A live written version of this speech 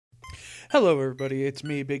Hello everybody, it's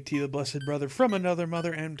me, Big T, the Blessed Brother from another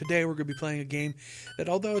mother, and today we're going to be playing a game that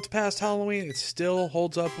although it's past Halloween, it still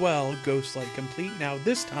holds up well, Ghostlight Complete. Now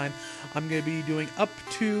this time, I'm going to be doing up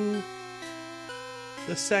to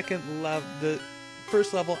the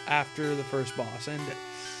first level after the first boss, and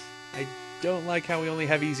I don't like how we only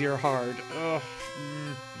have easy or hard. Yeah,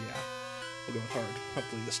 we'll go with hard.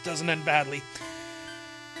 Hopefully this doesn't end badly.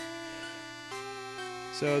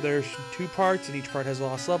 So there's two parts, and each part has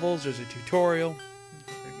lost levels. There's a tutorial.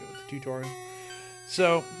 I'm going to go with the tutorial.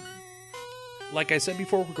 So, like I said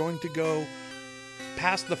before, we're going to go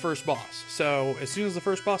past the first boss. So, as soon as the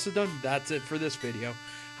first boss is done, that's it for this video.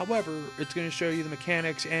 However, it's going to show you the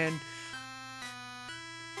mechanics and...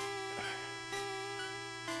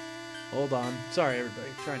 Hold on. Sorry, everybody.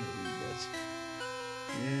 I'm trying to read this.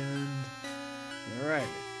 And... Alright.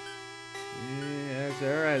 Yeah,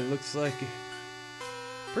 alright. Looks like...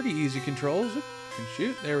 Pretty easy controls. And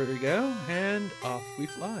shoot, there we go, and off we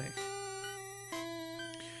fly.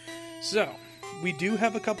 So, we do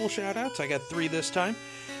have a couple shoutouts. I got 3 this time.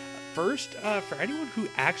 First, for anyone who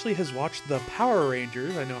actually has watched the Power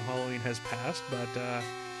Rangers, I know Halloween has passed, but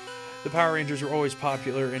the Power Rangers were always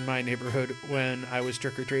popular in my neighborhood when I was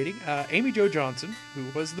trick-or-treating. Amy Jo Johnson, who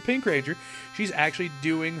was the Pink Ranger, she's actually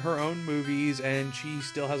doing her own movies, and she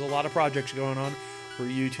still has a lot of projects going on. Her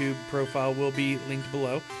YouTube profile will be linked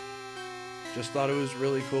below. Just thought it was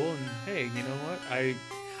really cool, and hey, you know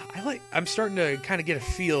what? I'm starting to kind of get a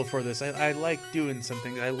feel for this. I like doing some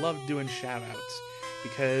things. I love doing shoutouts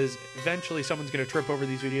because eventually someone's going to trip over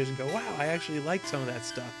these videos and go, wow, I actually like some of that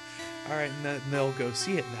stuff. All right, and then they'll go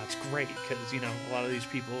see it, and that's great because, you know, a lot of these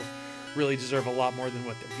people really deserve a lot more than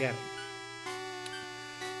what they're getting.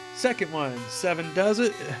 Second one, 7 Does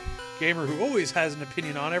It. Gamer who always has an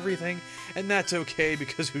opinion on everything, and that's okay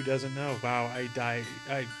because who doesn't know? Wow, I died.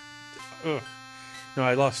 No,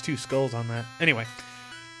 I lost 2 skulls on that. Anyway,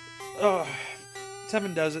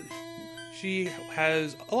 7 Does It. She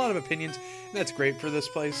has a lot of opinions, and that's great for this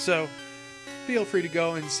place, so feel free to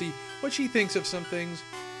go and see what she thinks of some things,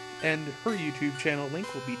 and her YouTube channel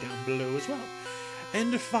link will be down below as well.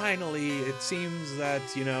 And finally, it seems that,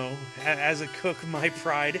 you know, as a cook, my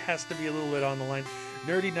pride has to be a little bit on the line.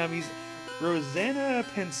 Nerdy Nummies, Rosanna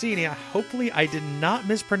Pancini. Hopefully I did not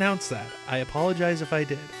mispronounce that. I apologize if I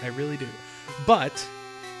did. I really do. But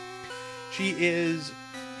she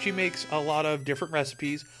makes a lot of different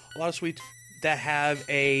recipes, a lot of sweets that have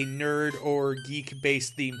a nerd or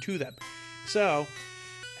geek-based theme to them. So,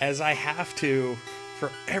 as I have to, for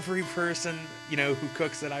every person, you know, who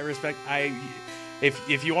cooks that I respect,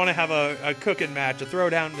 if you want to have a cooking match, a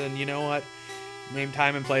throwdown, then you know what? Name,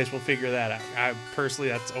 time, and place, we'll figure that out. Personally,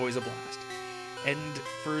 that's always a blast. And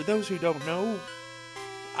for those who don't know,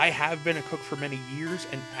 I have been a cook for many years,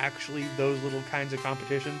 and actually those little kinds of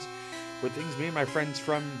competitions were things me and my friends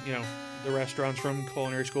from, you know, the restaurants from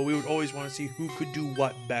culinary school, we would always want to see who could do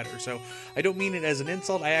what better. So I don't mean it as an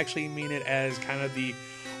insult, I actually mean it as kind of the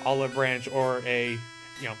olive branch or a,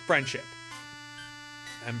 you know, friendship.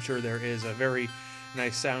 I'm sure there is a very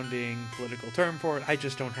nice sounding political term for it. I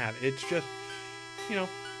just don't have it. It's just, you know,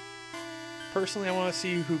 personally, I want to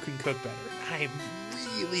see who can cook better. I'm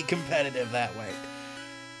really competitive that way.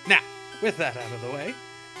 Now, with that out of the way,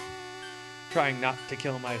 trying not to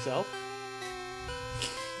kill myself,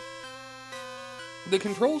 the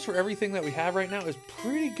controls for everything that we have right now is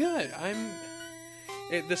pretty good.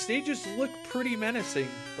 The stages look pretty menacing,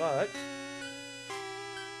 but...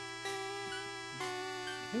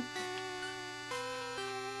 Nope.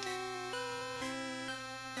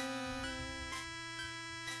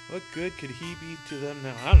 What good could he be to them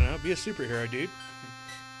now? I don't know. Be a superhero, dude.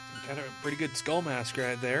 Got a pretty good skull mask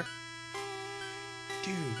right there.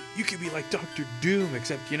 Dude, you could be like Dr. Doom,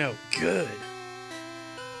 except, you know, good.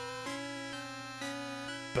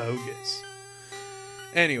 Bogus.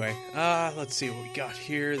 Anyway, let's see what we got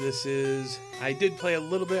here. This is... I did play a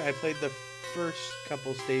little bit. I played the first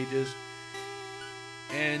couple stages.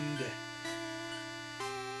 And...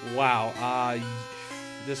 Wow.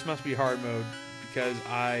 This must be hard mode. Because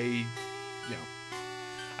I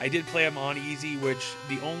did play them on easy, which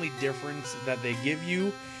the only difference that they give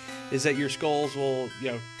you is that your skulls will,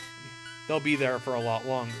 you know, they'll be there for a lot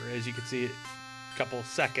longer. As you can see, a couple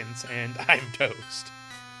seconds, and I'm toast.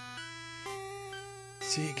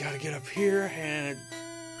 See, you gotta get up here, and,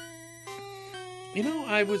 you know,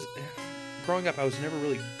 growing up, I was never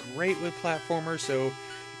really great with platformers, so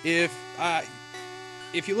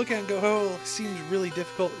if you look at it and go, oh, it seems really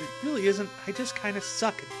difficult, it really isn't. I just kind of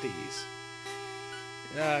suck at these.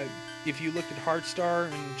 If you looked at Hard Star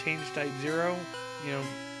and changed Type 0, you know,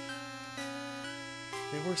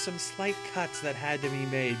 there were some slight cuts that had to be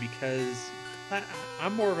made because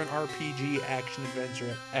I'm more of an RPG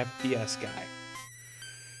action-adventure FPS guy.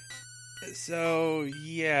 So,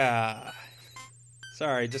 yeah.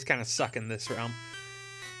 Sorry, just kind of suck in this realm.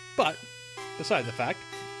 But, beside the fact,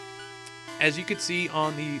 as you can see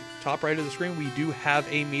on the top right of the screen, we do have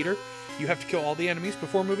a meter. You have to kill all the enemies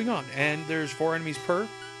before moving on. And there's 4 enemies per.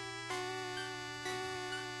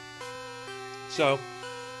 So,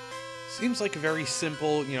 seems like a very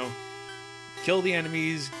simple, kill the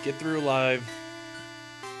enemies, get through alive,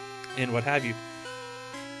 and what have you.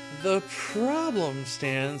 The problem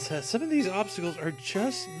stands that some of these obstacles are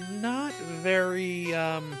just not very,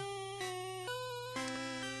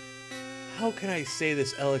 how can I say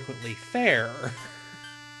this eloquently, fair?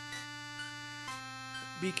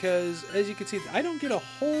 Because, as you can see, I don't get a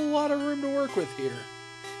whole lot of room to work with here.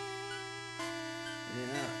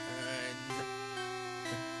 Yeah, and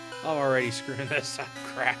I'm already screwing this up,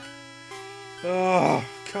 crap. Oh,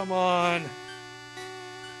 come on.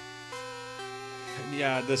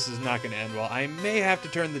 Yeah, this is not going to end well. I may have to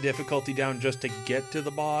turn the difficulty down just to get to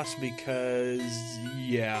the boss because,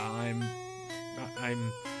 yeah, I'm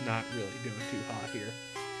not really doing too hot here.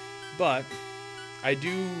 But I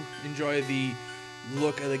do enjoy the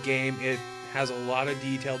look of the game. It has a lot of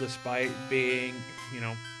detail despite being,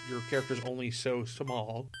 your character's only so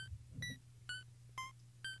small.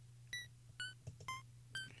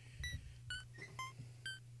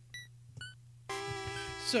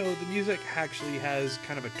 So the music actually has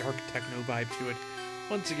kind of a dark techno vibe to it.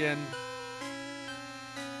 Once again,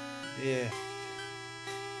 yeah.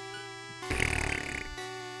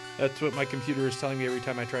 That's what my computer is telling me every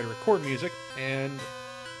time I try to record music, and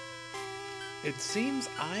it seems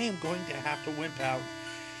I am going to have to wimp out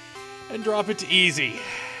and drop it to easy.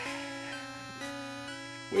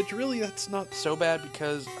 Which really, that's not so bad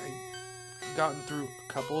because I've gotten through a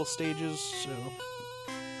couple of stages, so...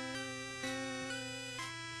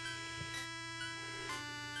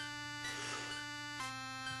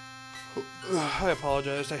 I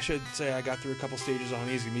apologize. I should say I got through a couple stages on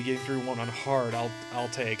easy. Me getting through one on hard, I'll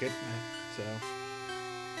take it. So, and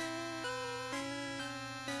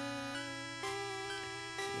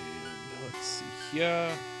let's see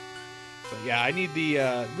here. But yeah, I need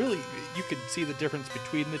the really. You could see the difference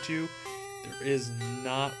between the two. There is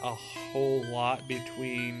not a whole lot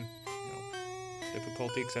between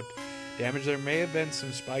difficulty except damage. There may have been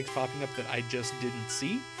some spikes popping up that I just didn't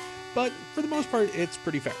see, but for the most part, it's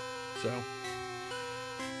pretty fair. So,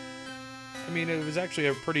 I mean, it was actually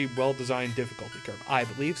a pretty well-designed difficulty curve, I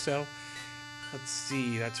believe. So, let's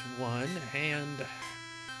see. That's 1, and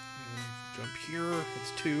jump here.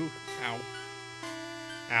 That's 2. Ow.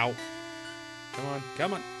 Ow. Come on.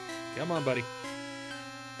 Come on. Come on, buddy.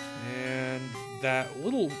 And that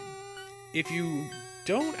little... If you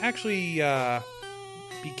don't actually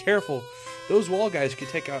be careful, those wall guys could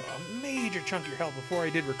take out a major chunk of your health. Before I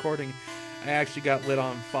did recording, I actually got lit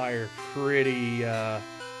on fire pretty often.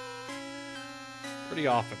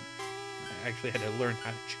 I actually had to learn how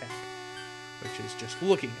to check, which is just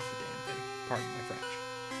looking at the damn thing. Pardon my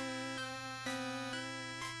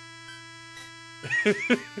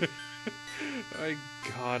French. My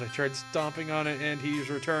God, I tried stomping on it and he's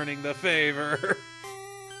returning the favor.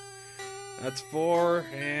 That's 4,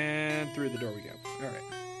 and through the door we go. Alright.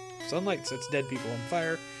 Sunlight sets dead people on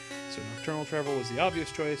fire. So nocturnal travel was the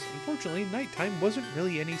obvious choice. Unfortunately, nighttime wasn't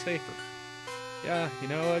really any safer. Yeah, you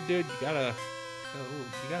know what, dude? You got a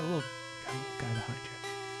little guy behind you.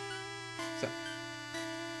 So,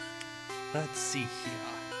 let's see here.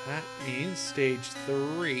 That means stage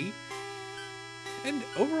 3. And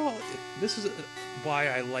overall, this is why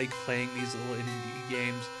I like playing these little indie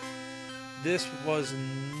games. This was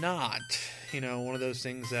not, one of those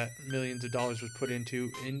things that millions of dollars was put into,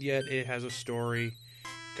 and yet it has a story.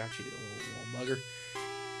 Got you, little bugger.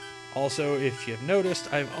 Also, if you've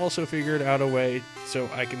noticed, I've also figured out a way so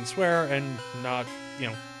I can swear and not,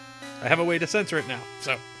 I have a way to censor it now,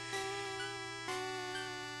 so.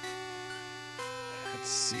 Let's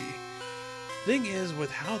see. Thing is,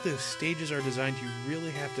 with how the stages are designed, you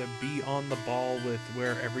really have to be on the ball with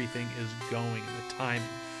where everything is going and the timing.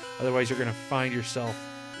 Otherwise, you're going to find yourself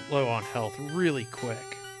low on health really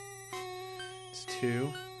quick. It's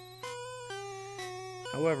 2.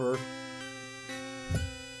 However,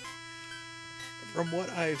 from what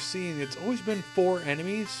I've seen, it's always been 4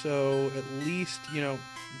 enemies, so at least,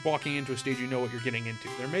 walking into a stage, you know what you're getting into.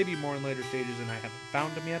 There may be more in later stages, and I haven't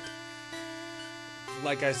found them yet.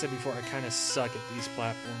 Like I said before, I kind of suck at these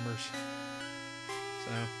platformers.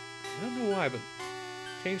 So, I don't know why, but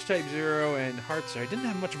Change Type 0 and Heartstar I didn't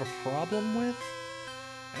have much of a problem with.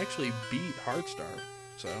 I actually beat Heartstar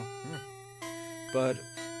So, but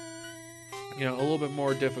you know, a little bit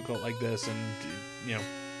more difficult like this, and you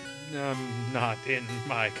know, I'm not in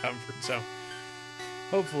my comfort zone.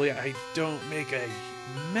 Hopefully, I don't make a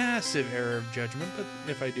massive error of judgment, but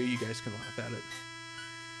if I do, you guys can laugh at it.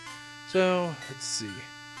 So, let's see.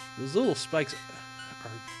 Those little spikes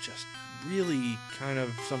are just really kind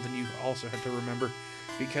of something you also have to remember,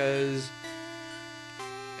 because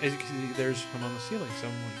as you can see, there's some on the ceiling. Some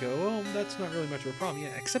would go, well, that's not really much of a problem. Yeah,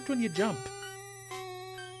 except when you jump.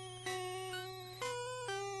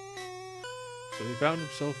 So he found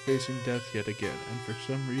himself facing death yet again, and for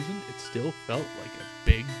some reason, it still felt like a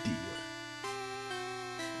big deal.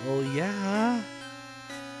 Well, yeah,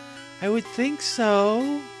 I would think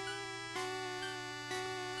so.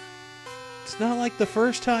 It's not like the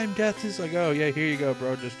first time death is like, oh, yeah, here you go,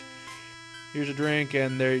 bro, just here's a drink,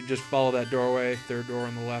 and there you just follow that doorway, third door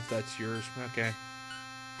on the left, that's yours. Okay.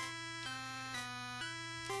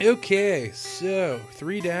 Okay, so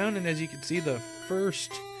 3 down, and as you can see, the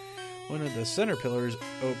first one of the center pillars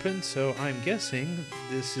open, so I'm guessing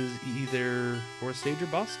this is either 4th stage or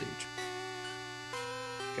boss stage.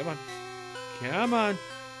 Come on. Come on.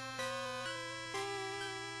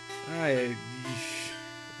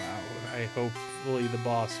 Wow, hopefully the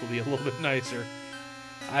boss will be a little bit nicer.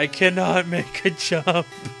 I cannot make a jump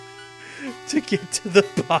to get to the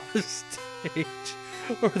boss stage.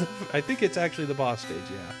 I think it's actually the boss stage,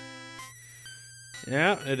 yeah.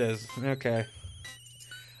 Yeah, it is. Okay.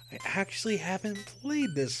 I actually haven't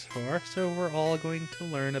played this far, so we're all going to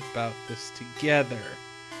learn about this together.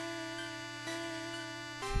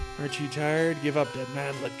 Aren't you tired? Give up, dead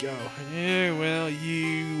man. Let go. Yeah, well,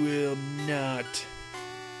 you will not.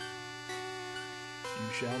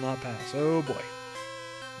 You shall not pass. Oh boy.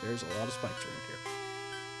 There's a lot of spikes around here.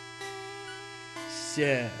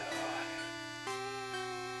 So,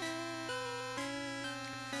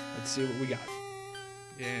 let's see what we got.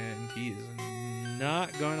 And he is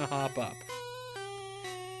not going to hop up.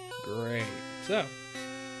 Great. So,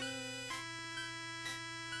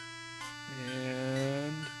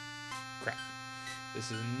 and crap.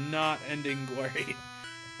 This is not ending great.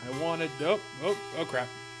 I wanted. Oh crap.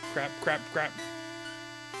 Crap.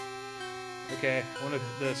 Okay, one of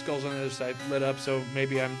the skulls on the other side lit up, so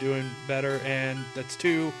maybe I'm doing better, and that's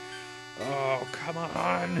 2. Oh, come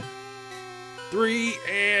on. 3,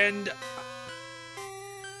 and...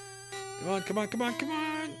 Come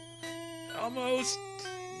on. Almost.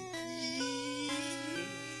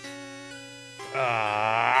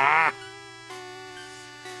 Ah.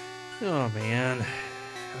 Oh, man.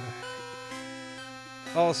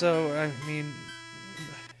 Also, I mean...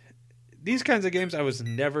 These kinds of games I was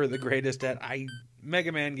never the greatest at.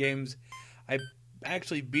 Mega Man games, I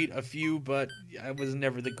actually beat a few, but I was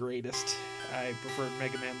never the greatest. I preferred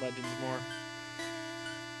Mega Man Legends more.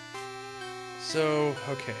 So,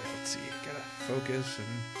 okay, let's see. Gotta focus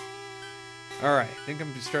and... Alright, I think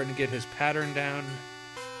I'm starting to get his pattern down.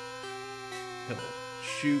 He'll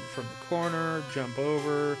shoot from the corner, jump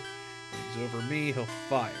over. When he's over me, he'll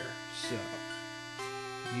fire. So...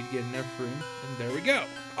 need to get enough room, and there we go.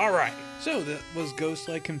 All right, so that was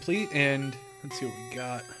Ghost-like complete, and let's see what we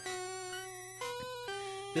got.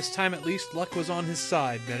 This time, at least, luck was on his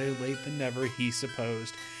side. Better late than never, he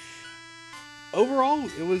supposed. Overall,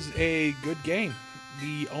 it was a good game.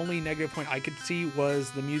 The only negative point I could see was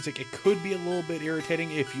the music. It could be a little bit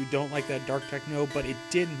irritating if you don't like that dark techno, but it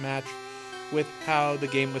did match with how the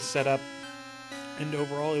game was set up, and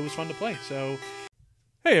overall, it was fun to play, so...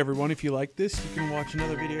 Hey everyone, if you like this, you can watch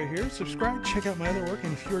another video here, subscribe, check out my other work,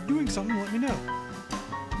 and if you're doing something, let me know.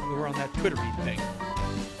 We're on that Twitter thing.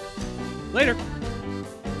 Later!